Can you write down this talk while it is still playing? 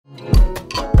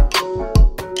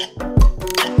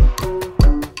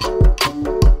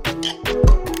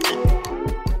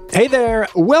Hey there,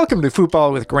 welcome to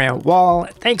Football with Grant Wahl.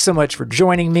 Thanks so much for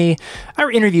joining me. Our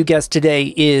interview guest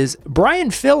today is Brian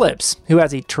Phillips, who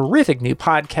has a terrific new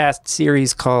podcast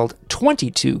series called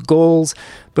 22 Goals.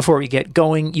 Before we get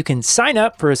going, you can sign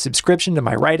up for a subscription to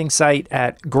my writing site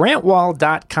at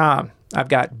grantwahl.com. I've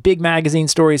got big magazine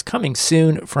stories coming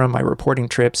soon from my reporting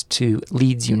trips to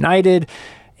Leeds United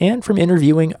and from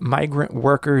interviewing migrant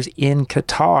workers in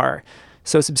Qatar.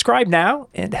 So subscribe now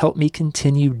and help me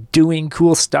continue doing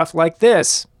cool stuff like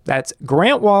this. That's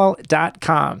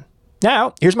grantwahl.com.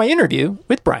 Now, here's my interview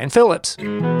with Brian Phillips.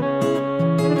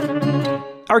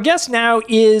 Our guest now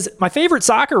is my favorite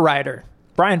soccer writer.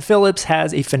 Brian Phillips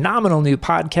has a phenomenal new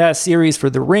podcast series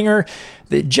for The Ringer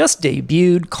that just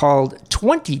debuted called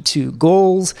 22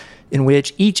 Goals, in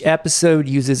which each episode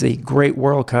uses a great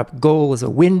World Cup goal as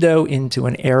a window into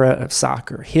an era of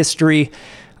soccer history.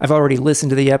 I've already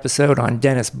listened to the episode on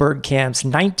Dennis Bergkamp's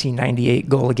 1998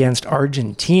 goal against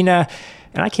Argentina,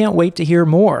 and I can't wait to hear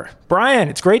more. Brian,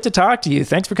 it's great to talk to you.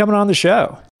 Thanks for coming on the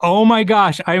show. Oh my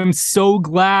gosh, I am so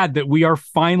glad that we are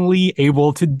finally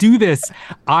able to do this.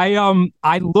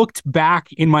 I looked back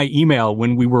in my email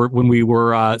when we were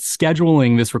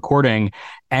scheduling this recording,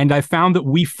 and I found that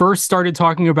we first started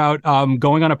talking about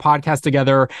going on a podcast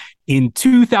together in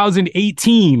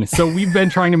 2018. So we've been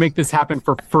trying to make this happen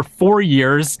for 4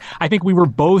 years. I think we were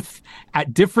both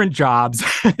at different jobs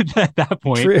at that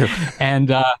point. True.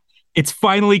 And it's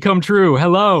finally come true.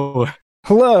 Hello.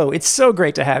 Hello, it's so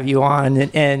great to have you on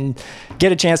and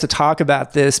get a chance to talk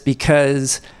about this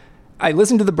because I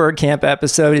listened to the Bergkamp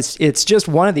episode. It's just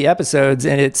one of the episodes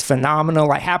and it's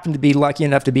phenomenal. I happened to be lucky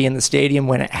enough to be in the stadium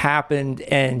when it happened,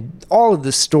 and all of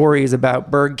the stories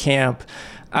about Bergkamp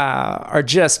are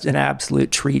just an absolute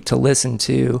treat to listen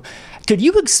to. Could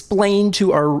you explain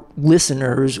to our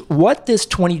listeners what this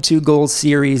 22 Goals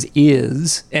series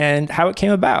is and how it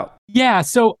came about? Yeah,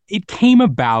 so it came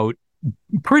about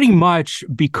pretty much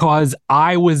because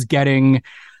I was getting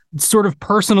sort of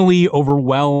personally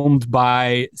overwhelmed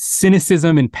by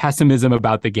cynicism and pessimism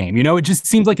about the game. You know, it just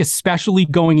seems like, especially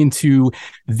going into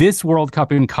this World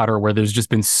Cup in Qatar, where there's just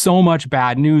been so much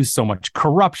bad news, so much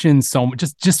corruption, so much,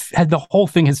 just the whole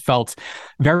thing has felt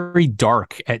very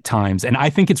dark at times. And I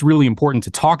think it's really important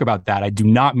to talk about that. I do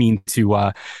not mean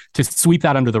to sweep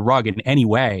that under the rug in any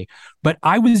way. But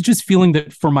I was just feeling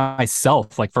that for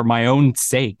myself, like for my own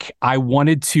sake, I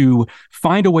wanted to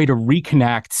find a way to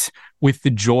reconnect with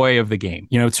the joy of the game,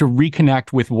 you know, to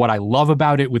reconnect with what I love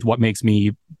about it, with what makes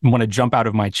me want to jump out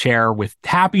of my chair with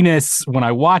happiness when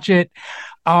I watch it,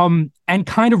 and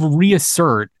kind of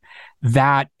reassert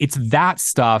that it's that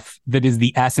stuff that is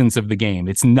the essence of the game.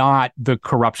 It's not the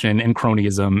corruption and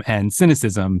cronyism and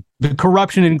cynicism. The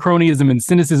corruption and cronyism and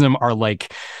cynicism are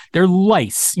like, they're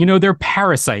lice, you know, they're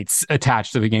parasites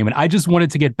attached to the game. And I just wanted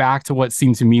to get back to what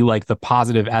seemed to me like the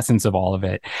positive essence of all of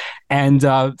it, and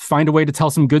find a way to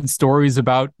tell some good stories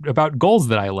about goals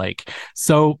that I like.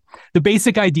 So the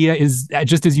basic idea is,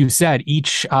 just as you said,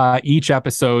 each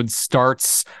episode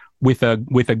starts with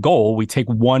a goal. We take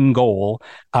one goal,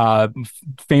 some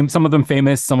of them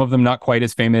famous, some of them not quite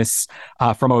as famous,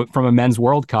 from a men's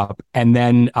World Cup, and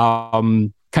then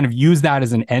kind of use that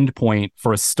as an endpoint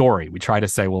for a story. We try to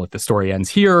say, well, if the story ends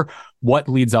here, what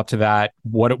leads up to that?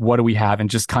 What do we have? And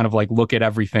just kind of like look at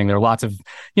everything. There are lots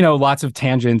of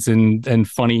tangents and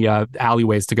funny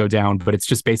alleyways to go down, but it's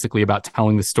just basically about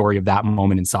telling the story of that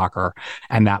moment in soccer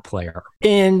and that player.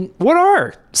 And what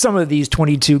are some of these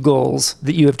 22 goals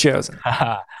that you have chosen?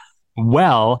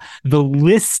 Well, the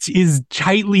list is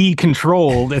tightly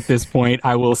controlled at this point,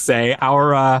 I will say.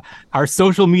 Our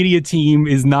social media team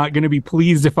is not going to be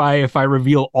pleased if I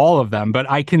reveal all of them,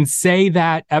 but I can say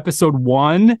that episode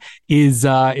 1 is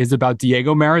about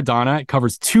Diego Maradona. It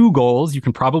covers 2 goals. You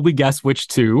can probably guess which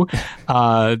 2.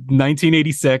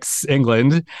 1986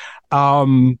 England.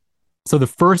 So the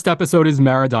first episode is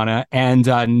Maradona, and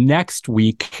next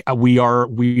week we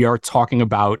are talking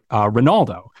about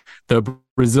Ronaldo, the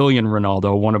Brazilian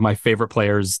Ronaldo, one of my favorite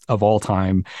players of all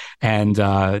time, and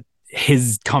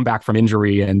his comeback from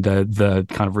injury and the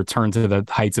kind of return to the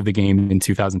heights of the game in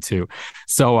 2002.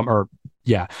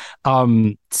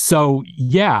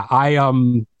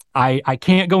 I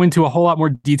can't go into a whole lot more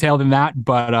detail than that,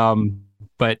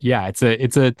 but yeah, it's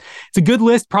a good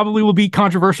list. Probably will be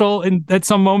controversial at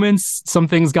some moments. Some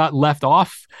things got left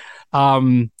off.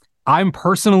 I'm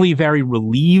personally very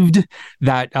relieved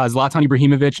that Zlatan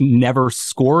Ibrahimovic never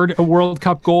scored a World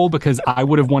Cup goal, because I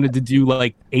would have wanted to do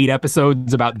like 8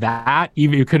 episodes about that.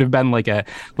 Even it could have been like a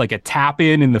tap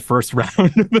in the first round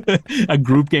of a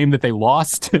group game that they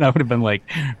lost, and I would have been like,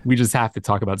 we just have to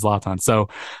talk about Zlatan. So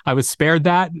I was spared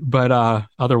that, but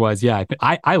otherwise, yeah,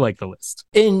 I like the list.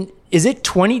 And is it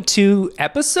 22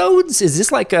 episodes? Is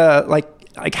this like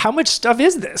how much stuff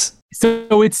is this?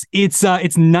 So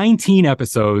it's 19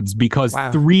 episodes, because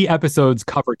Wow. 3 episodes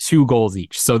cover 2 goals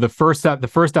each. So the first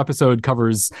episode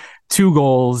covers 2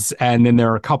 goals, and then there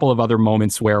are a couple of other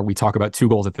moments where we talk about 2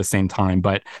 goals at the same time.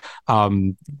 But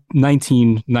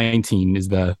 19 is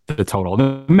the total.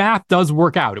 The math does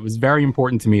work out. It was very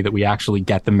important to me that we actually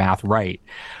get the math right.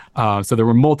 So there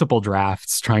were multiple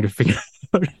drafts trying to figure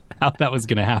out how that was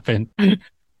going to happen.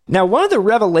 Now, one of the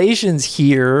revelations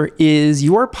here is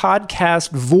your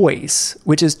podcast voice,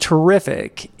 which is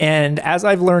terrific. And as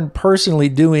I've learned personally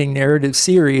doing narrative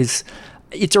series,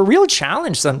 it's a real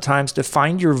challenge sometimes to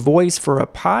find your voice for a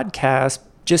podcast,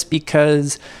 just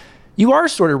because you are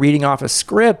sort of reading off a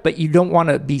script, but you don't want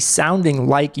to be sounding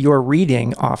like you're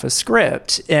reading off a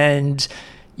script. And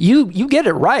you get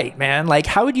it right, man. Like,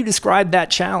 how would you describe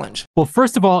that challenge? Well,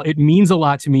 first of all, it means a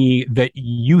lot to me that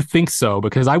you think so,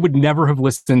 because I would never have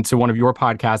listened to one of your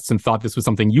podcasts and thought this was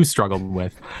something you struggled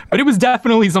with. But it was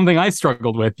definitely something I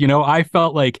struggled with. You know, I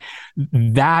felt like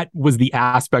that was the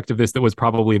aspect of this that was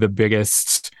probably the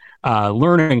biggest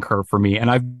learning curve for me.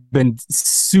 And I've been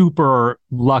super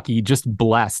lucky, just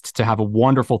blessed to have a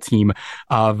wonderful team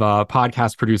of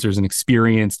podcast producers and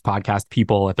experienced podcast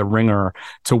people at The Ringer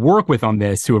to work with on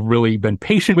this, who have really been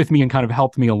patient with me and kind of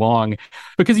helped me along.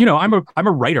 Because, you know, I'm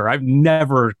a writer. I've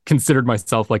never considered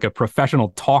myself like a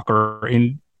professional talker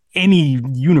in any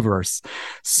universe.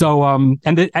 So and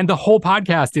the whole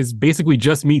podcast is basically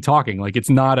just me talking. Like, it's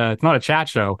not a chat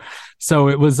show. So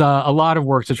it was a lot of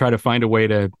work to try to find a way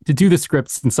to do the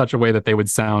scripts in such a way that they would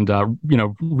sound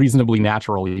reasonably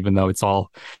natural, even though it's all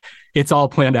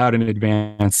planned out in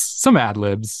advance. Some ad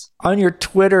libs. On your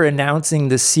Twitter announcing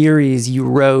the series, you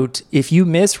wrote, "If you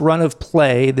miss Run of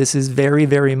Play, this is very,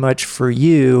 very much for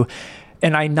you."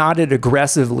 And I nodded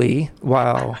aggressively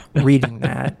while reading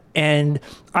that. And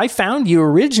I found you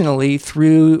originally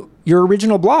through your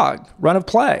original blog, Run of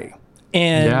Play.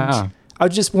 And yeah. I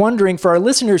was just wondering, for our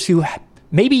listeners who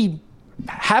maybe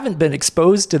haven't been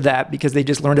exposed to that because they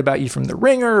just learned about you from The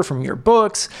Ringer or from your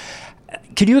books,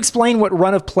 could you explain what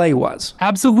Run of Play was?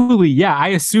 Absolutely. Yeah. I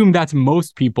assume that's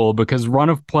most people, because Run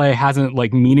of Play hasn't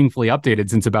like meaningfully updated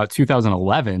since about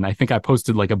 2011. I think I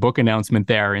posted like a book announcement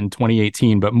there in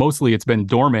 2018, but mostly it's been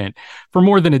dormant for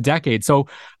more than a decade. So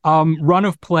Run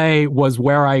of Play was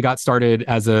where I got started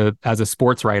as a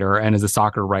sports writer and as a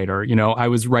soccer writer. You know, I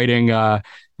was writing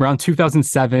around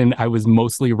 2007, I was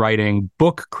mostly writing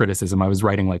book criticism. I was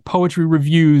writing like poetry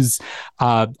reviews,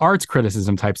 arts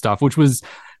criticism type stuff, which was,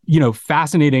 you know,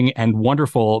 fascinating and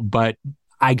wonderful. But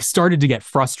I started to get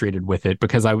frustrated with it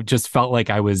because I just felt like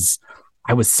I was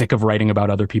sick of writing about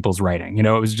other people's writing. You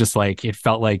know, it was just like, it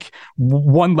felt like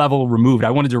one level removed. I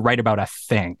wanted to write about a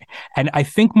thing. And I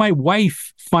think my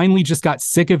wife finally just got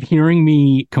sick of hearing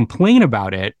me complain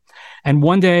about it. And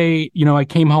one day, you know, I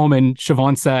came home and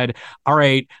Siobhan said, "All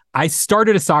right, I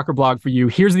started a soccer blog for you.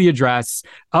 Here's the address.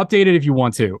 Update it if you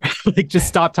want to. Like, just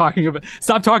stop talking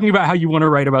about how you want to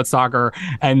write about soccer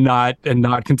and not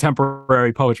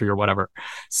contemporary poetry or whatever."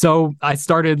 So I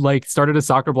started a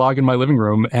soccer blog in my living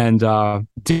room and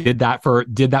did that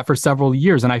for several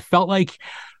years. And I felt like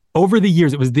over the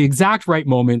years, it was the exact right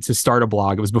moment to start a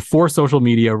blog. It was before social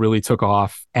media really took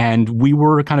off, and we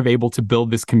were kind of able to build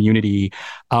this community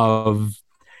of,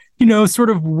 you know, sort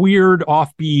of weird,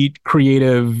 offbeat,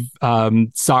 creative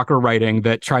soccer writing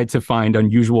that tried to find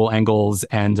unusual angles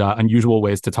and unusual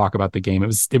ways to talk about the game.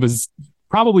 It was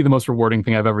probably the most rewarding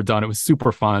thing I've ever done. It was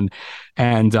super fun,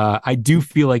 and I do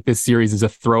feel like this series is a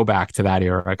throwback to that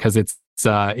era, because it's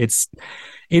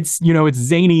you know, it's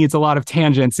zany. It's a lot of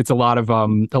tangents. It's a lot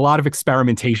of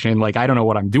experimentation. Like, I don't know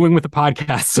what I'm doing with the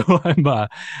podcast, so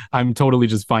I'm totally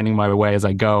just finding my way as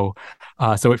I go.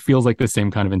 So it feels like the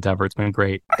same kind of endeavor. It's been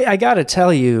great. I got to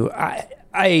tell you,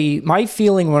 my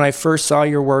feeling when I first saw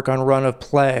your work on Run of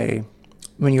Play,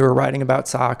 when you were writing about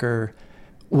soccer,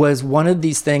 was one of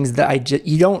these things that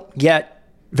you don't get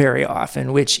very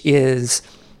often, which is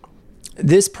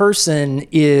this person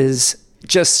is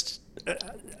just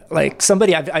like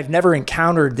somebody I've never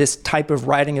encountered this type of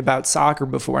writing about soccer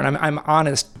before. And I'm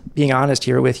being honest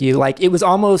here with you. Like, it was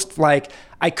almost like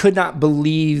I could not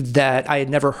believe that I had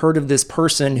never heard of this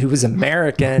person who was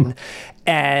American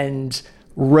and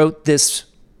wrote this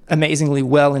amazingly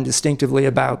well and distinctively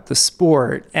about the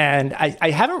sport. And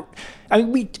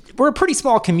we're a pretty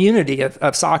small community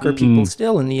of soccer people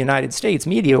still in the United States,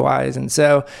 media-wise. And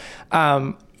so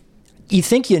you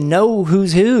think you know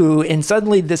who's who, and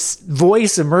suddenly this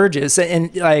voice emerges.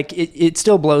 And like, it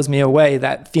still blows me away,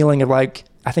 that feeling of like,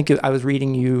 I think I was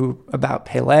reading you about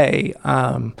Pele,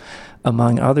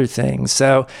 among other things.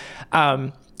 So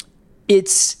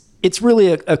it's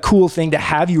really a cool thing to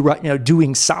have you,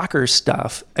 doing soccer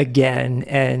stuff again.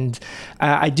 And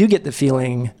I do get the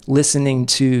feeling, listening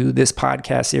to this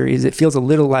podcast series, it feels a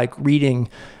little like reading,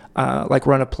 like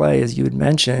Run a Play, as you had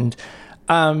mentioned.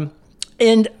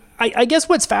 And I guess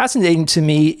what's fascinating to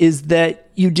me is that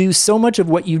you do so much of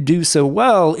what you do so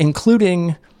well,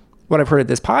 including what I've heard of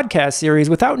this podcast series,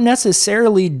 without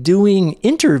necessarily doing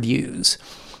interviews.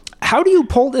 How do you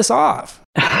pull this off?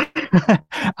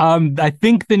 I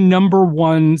think the number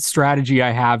one strategy I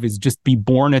have is just be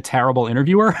born a terrible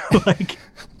interviewer. Like,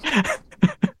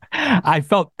 I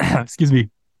felt, excuse me,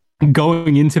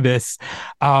 going into this,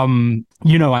 I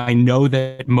know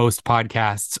that most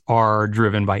podcasts are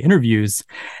driven by interviews,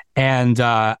 and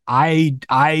I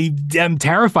am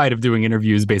terrified of doing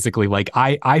interviews. Basically, like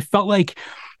I felt like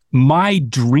my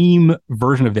dream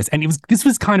version of this, and this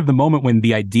was kind of the moment when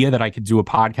the idea that I could do a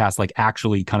podcast like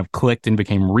actually kind of clicked and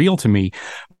became real to me.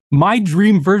 My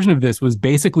dream version of this was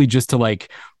basically just to like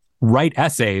write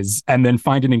essays and then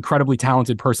find an incredibly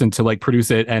talented person to like produce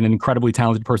it and an incredibly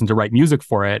talented person to write music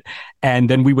for it, and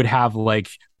then we would have like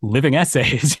living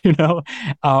essays,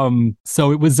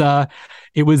 So it was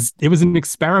an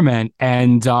experiment,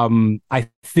 and I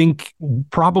think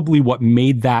probably what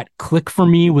made that click for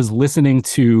me was listening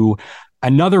to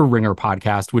another Ringer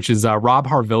podcast, which is Rob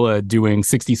Harvilla doing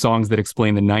 60 Songs That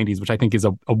Explain the 90s, which I think is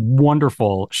a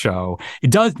wonderful show.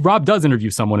 Rob does interview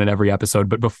someone in every episode,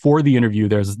 but before the interview,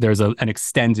 there's an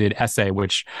extended essay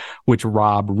which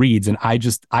Rob reads, and I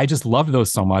just loved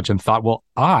those so much and thought, well,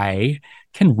 I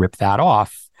can rip that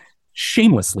off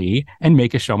shamelessly and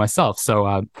make a show myself.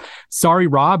 So sorry,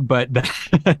 Rob, but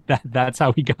that's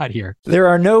how we got here. There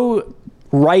are no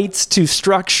rights to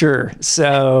structure,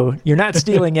 so you're not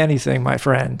stealing anything, my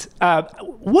friend.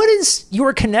 What is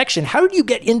your connection? How did you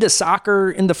get into soccer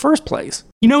in the first place?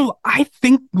 I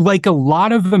think like a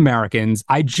lot of Americans,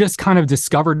 I just kind of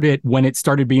discovered it when it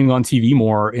started being on TV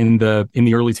more in the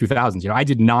early 2000s. I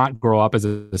did not grow up as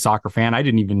a soccer fan. I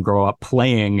didn't even grow up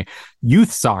playing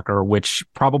youth soccer, which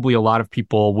probably a lot of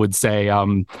people would say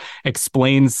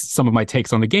explains some of my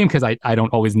takes on the game, because I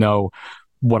don't always know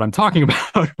what I'm talking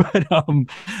about. But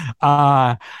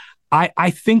I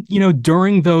think,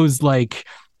 during those, like,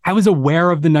 I was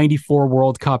aware of the 94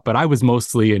 World Cup, but I was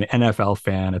mostly an NFL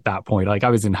fan at that point. Like,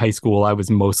 I was in high school, I was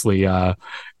mostly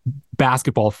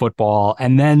basketball, football.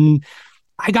 And then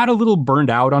I got a little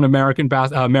burned out on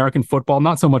American football,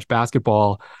 not so much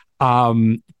basketball.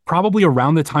 Probably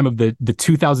around the time of the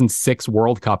 2006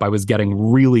 World Cup, I was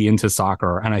getting really into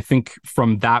soccer. And I think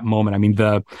from that moment, I mean,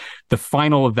 the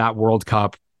final of that World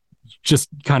Cup just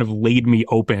kind of laid me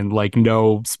open like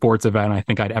no sports event I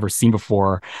think I'd ever seen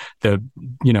before. The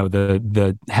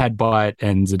headbutt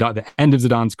and the end of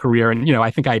Zidane's career. And,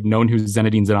 I think I'd known who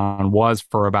Zinedine Zidane was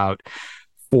for about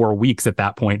 4 weeks at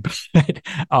that point,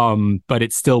 but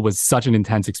it still was such an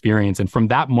intense experience. And from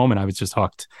that moment, I was just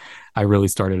hooked. I really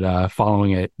started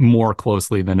following it more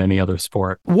closely than any other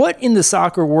sport. What in the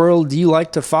soccer world do you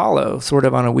like to follow sort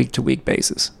of on a week-to-week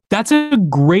basis? That's a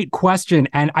great question.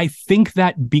 And I think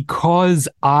that because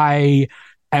I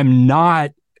am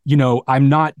not, I'm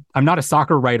not a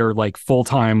soccer writer like full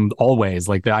time always.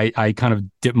 Like I kind of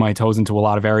dip my toes into a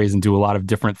lot of areas and do a lot of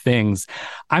different things.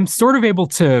 I'm sort of able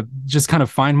to just kind of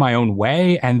find my own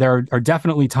way. And there are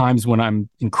definitely times when I'm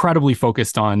incredibly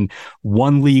focused on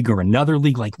one league or another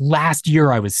league. Like last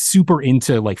year, I was super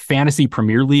into like fantasy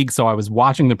Premier League. So I was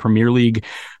watching the Premier League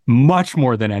much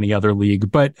more than any other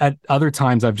league. But at other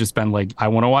times, I've just been like, I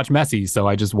want to watch Messi. So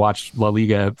I just watched La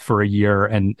Liga for a year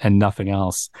and nothing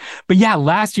else. But yeah,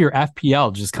 last year,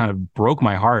 FPL just kind of broke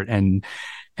my heart and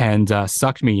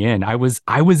sucked me in. I was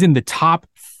in the top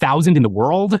 1,000 in the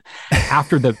world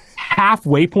after the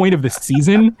halfway point of the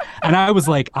season. And I was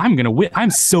like, I'm going to win.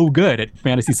 I'm so good at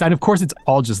fantasy side. Of course, it's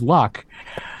all just luck.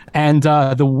 And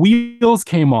the wheels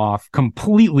came off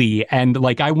completely. And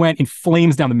like I went in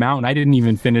flames down the mountain. I didn't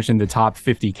even finish in the top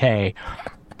 50K.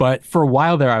 But for a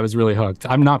while there, I was really hooked.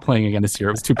 I'm not playing again this year.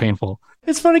 It was too painful.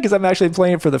 It's funny because I'm actually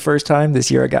playing for the first time this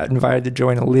year. I got invited to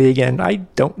join a league and I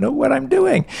don't know what I'm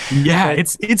doing. Yeah,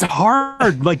 it's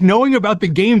hard. Like knowing about the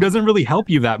game doesn't really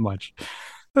help you that much.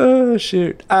 Oh,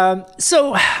 shoot.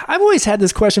 So I've always had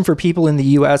this question for people in the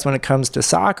US when it comes to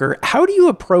soccer. How do you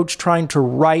approach trying to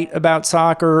write about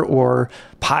soccer or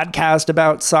podcast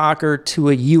about soccer to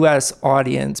a US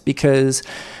audience? Because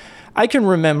I can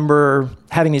remember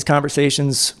having these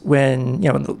conversations when,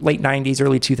 in the late 90s,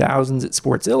 early 2000s at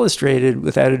Sports Illustrated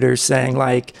with editors saying,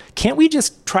 like, can't we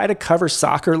just try to cover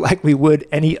soccer like we would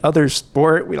any other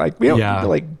sport? We don't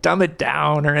need to dumb it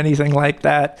down or anything like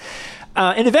that.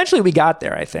 And eventually we got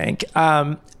there, I think.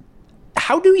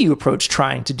 How do you approach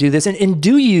trying to do this? And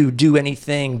do you do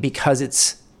anything because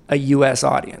it's a U.S.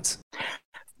 audience?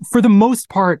 For the most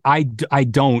part, I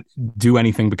don't do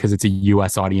anything because it's a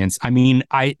U.S. audience. I mean,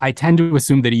 I tend to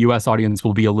assume that a U.S. audience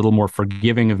will be a little more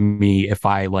forgiving of me if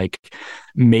I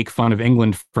make fun of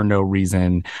England for no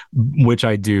reason, which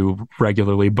I do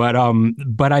regularly. But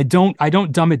I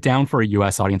don't dumb it down for a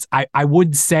U.S. audience. I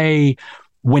would say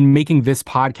when making this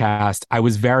podcast, I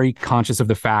was very conscious of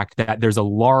the fact that there's a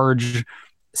large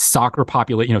soccer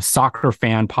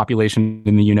fan population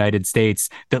in the United States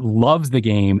that loves the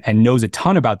game and knows a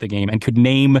ton about the game and could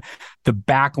name the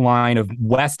back line of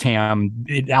West Ham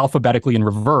alphabetically in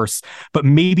reverse, but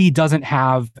maybe doesn't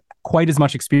have quite as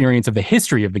much experience of the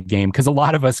history of the game because a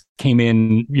lot of us came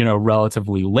in,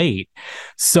 relatively late.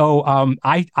 So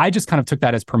I just kind of took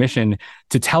that as permission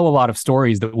to tell a lot of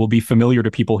stories that will be familiar to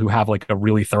people who have a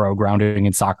really thorough grounding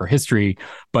in soccer history,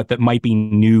 but that might be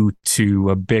new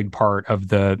to a big part of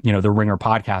the Ringer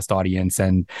podcast audience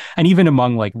and even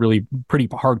among really pretty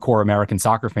hardcore American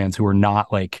soccer fans who are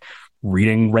not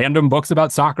reading random books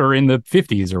about soccer in the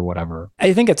 50s or whatever.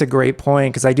 I think it's a great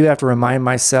point because I do have to remind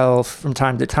myself from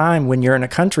time to time when you're in a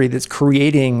country that's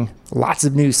creating lots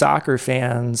of new soccer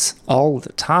fans all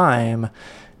the time,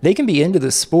 they can be into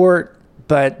the sport,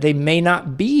 but they may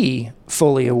not be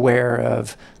fully aware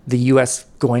of the U.S.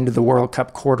 going to the World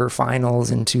Cup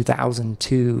quarterfinals in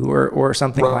 2002 or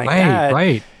something like that.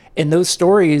 Right. And those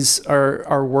stories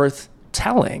are worth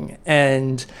telling.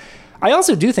 And I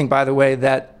also do think, by the way,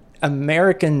 that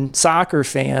American soccer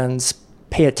fans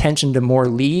pay attention to more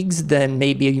leagues than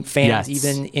maybe fans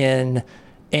even in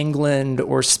England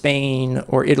or Spain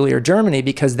or Italy or Germany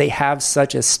because they have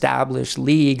such established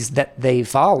leagues that they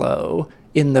follow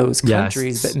in those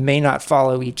countries but may not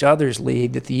follow each other's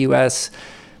league, that the U.S.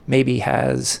 maybe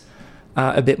has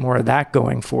a bit more of that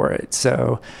going for it.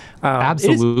 So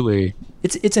absolutely.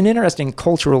 It's an interesting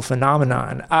cultural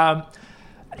phenomenon.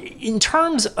 In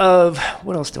terms of,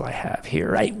 what else do I have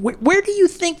here? Right? Where do you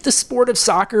think the sport of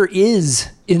soccer is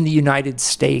in the United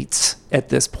States at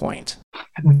this point?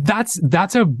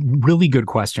 That's a really good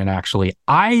question, actually.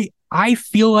 I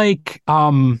feel like,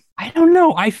 I don't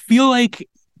know. I feel like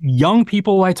young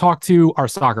people I talk to are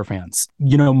soccer fans,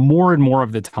 more and more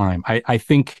of the time. I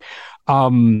think,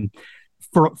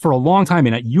 for a long time,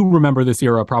 and you remember this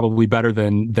era probably better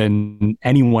than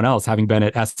anyone else, having been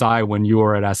at SI when you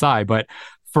were at SI, but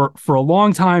for a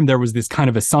long time, there was this kind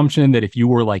of assumption that if you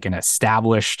were an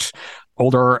established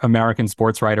older American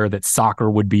sports writer, that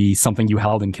soccer would be something you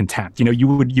held in contempt. You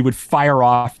would fire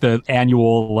off the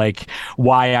annual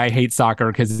why I hate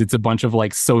soccer because it's a bunch of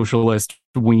socialist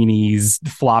weenies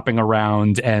flopping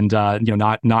around and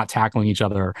not tackling each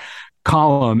other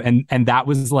column, and that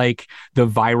was the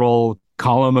viral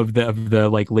column of the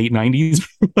late 90s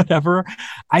whatever.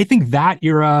 I think that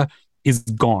era is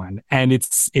gone, and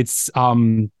it's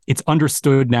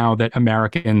understood now that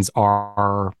Americans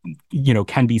are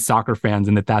can be soccer fans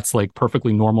and that's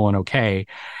perfectly normal and okay.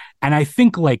 And I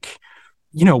think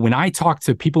when I talk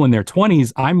to people in their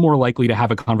 20s, I'm more likely to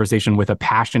have a conversation with a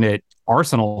passionate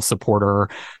Arsenal supporter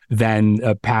than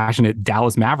a passionate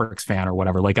Dallas Mavericks fan or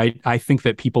whatever. I think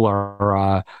that people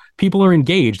are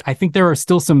engaged. I think there are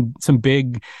still some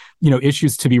big,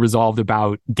 issues to be resolved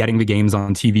about getting the games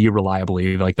on TV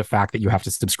reliably, like the fact that you have to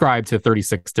subscribe to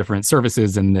 36 different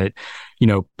services and that,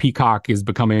 Peacock is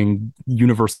becoming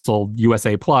Universal,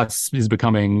 USA Plus is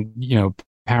becoming,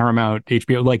 Paramount,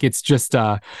 HBO. It's just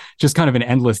kind of an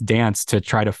endless dance to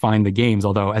try to find the games.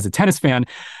 Although as a tennis fan,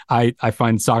 I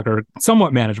find soccer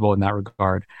somewhat manageable in that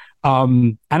regard.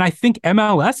 And I think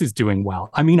MLS is doing well.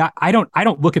 I mean, I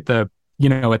don't look at the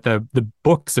the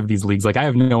books of these leagues. I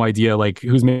have no idea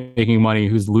who's making money,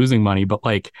 who's losing money, but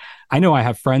I know I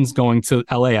have friends going to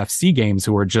LAFC games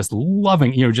who are just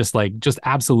loving, just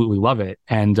absolutely love it.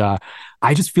 And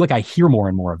I just feel I hear more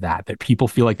and more of that people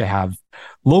feel they have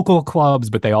local clubs,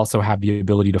 but they also have the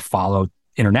ability to follow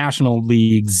international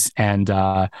leagues. And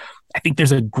I think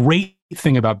there's a great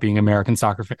thing about being an American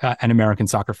soccer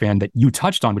fan that you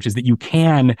touched on, which is that you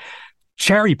can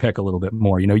cherry pick a little bit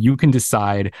more. You can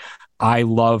decide, I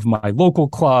love my local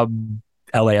club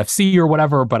LAFC or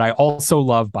whatever, but I also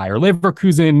love Bayer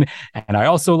Leverkusen, and I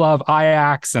also love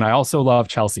Ajax, and I also love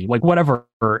Chelsea, like whatever.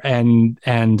 And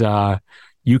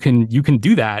you can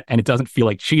do that, and it doesn't feel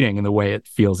like cheating in the way it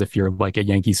feels if you're like a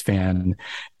Yankees fan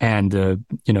and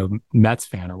Mets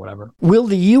fan or whatever. Will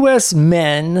the U.S.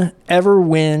 men ever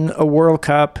win a World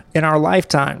Cup in our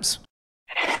lifetimes?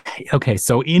 Okay,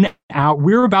 so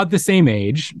we're about the same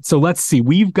age. So let's see.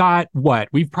 We've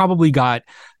probably got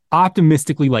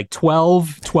optimistically like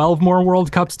 12 more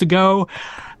World Cups to go.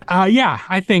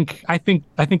 I think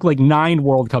like 9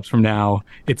 World Cups from now,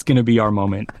 it's going to be our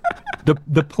moment.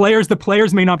 The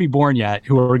players may not be born yet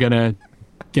who are gonna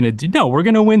do. No, we're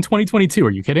gonna win 2022. Are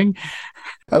you kidding?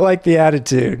 I like the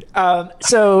attitude.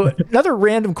 So another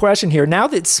random question here. Now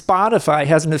that Spotify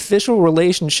has an official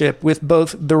relationship with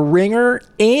both The Ringer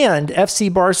and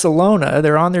FC Barcelona,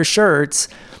 they're on their shirts.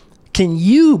 Can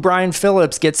you, Brian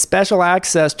Phillips, get special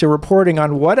access to reporting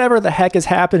on whatever the heck is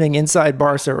happening inside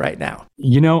Barca right now?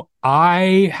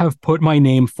 I have put my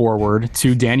name forward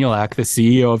to Daniel Ek, the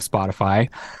CEO of Spotify,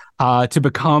 to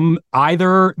become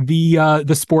either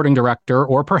the sporting director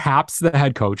or perhaps the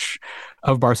head coach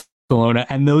of Barcelona,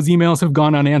 and those emails have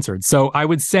gone unanswered. So I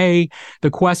would say the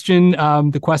question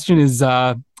is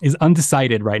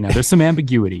undecided right now. There's some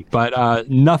ambiguity, but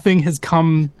nothing has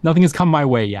come my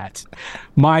way yet.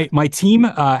 My team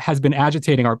has been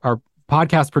agitating, our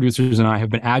podcast producers and I have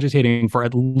been agitating for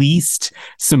at least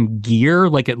some gear,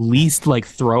 like at least like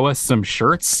throw us some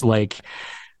shirts, like.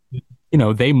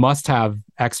 They must have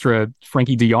extra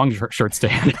Frankie de Jong shirts to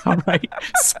hand out, right?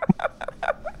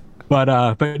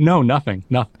 But no, nothing.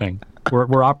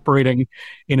 We're operating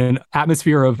in an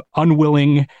atmosphere of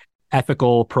unwilling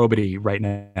ethical probity right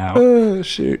now. Oh,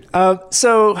 shoot.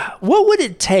 So what would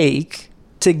it take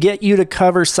to get you to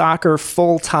cover soccer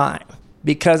full time?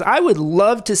 Because I would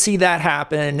love to see that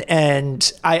happen.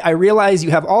 And I realize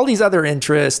you have all these other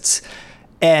interests.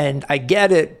 And I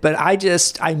get it, but I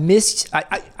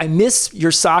miss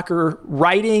your soccer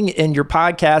writing and your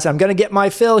podcast. I'm going to get my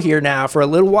fill here now for a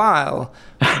little while,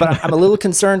 but I'm a little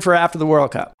concerned for after the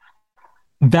World Cup.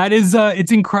 That is,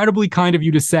 it's incredibly kind of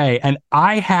you to say. And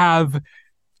I have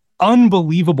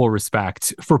unbelievable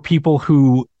respect for people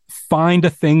who find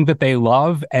a thing that they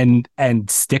love and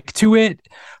stick to it.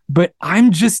 But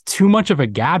I'm just too much of a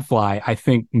gadfly, I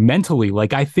think, mentally.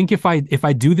 Like, I think if I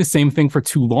do the same thing for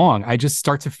too long, I just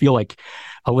start to feel like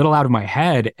a little out of my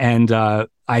head. And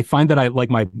I find that I like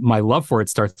my love for it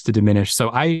starts to diminish.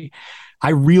 So I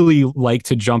really like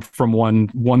to jump from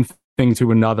one thing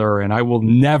to another, and I will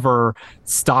never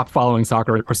stop following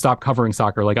soccer or stop covering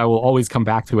soccer. Like, I will always come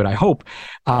back to it, I hope,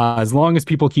 as long as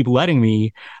people keep letting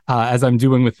me, as I'm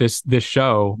doing with this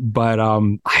show. But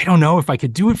I don't know if I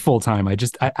could do it full time.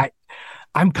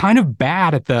 I'm kind of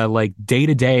bad at the like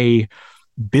day-to-day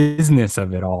business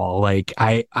of it all. Like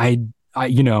I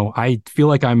feel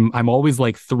like I'm always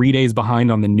like 3 days behind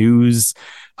on the news.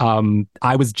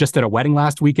 I was just at a wedding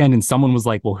last weekend, and someone was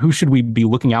like, well, who should we be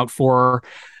looking out for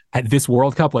at this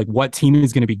World Cup? Like, what team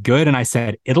is going to be good? And I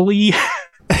said, Italy.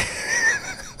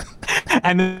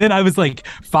 And then I was like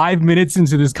 5 minutes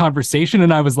into this conversation,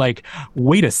 and I was like,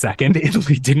 wait a second,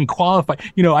 Italy didn't qualify.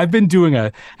 I've been doing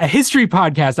a history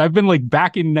podcast. I've been like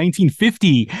back in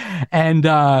 1950. And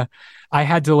I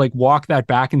had to like walk that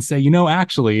back and say,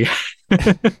 actually,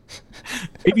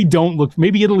 maybe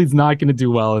Italy's not going to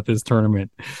do well at this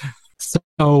tournament.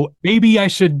 So maybe I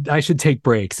should take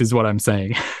breaks, is what I'm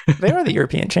saying. They are the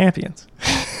European champions.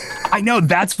 I know.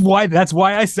 That's why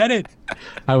I said it.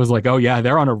 I was like, oh yeah,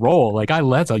 they're on a roll. Like,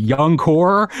 that's a young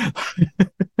core.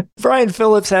 Brian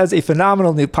Phillips has a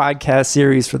phenomenal new podcast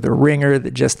series for The Ringer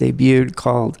that just debuted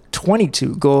called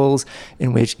 22 Goals,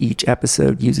 in which each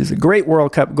episode uses a great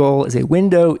World Cup goal as a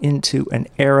window into an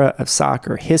era of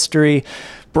soccer history.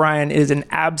 Brian, it is an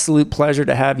absolute pleasure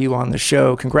to have you on the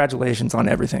show. Congratulations on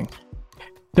everything.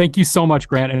 Thank you so much,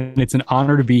 Grant, and it's an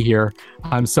honor to be here.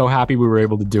 I'm so happy we were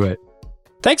able to do it.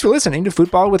 Thanks for listening to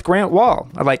Football with Grant Wahl.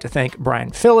 I'd like to thank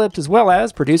Brian Phillips as well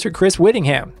as producer Chris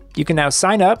Whittingham. You can now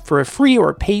sign up for a free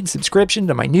or paid subscription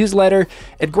to my newsletter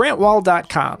at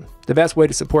grantwahl.com. The best way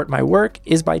to support my work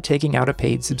is by taking out a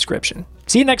paid subscription.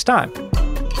 See you next time.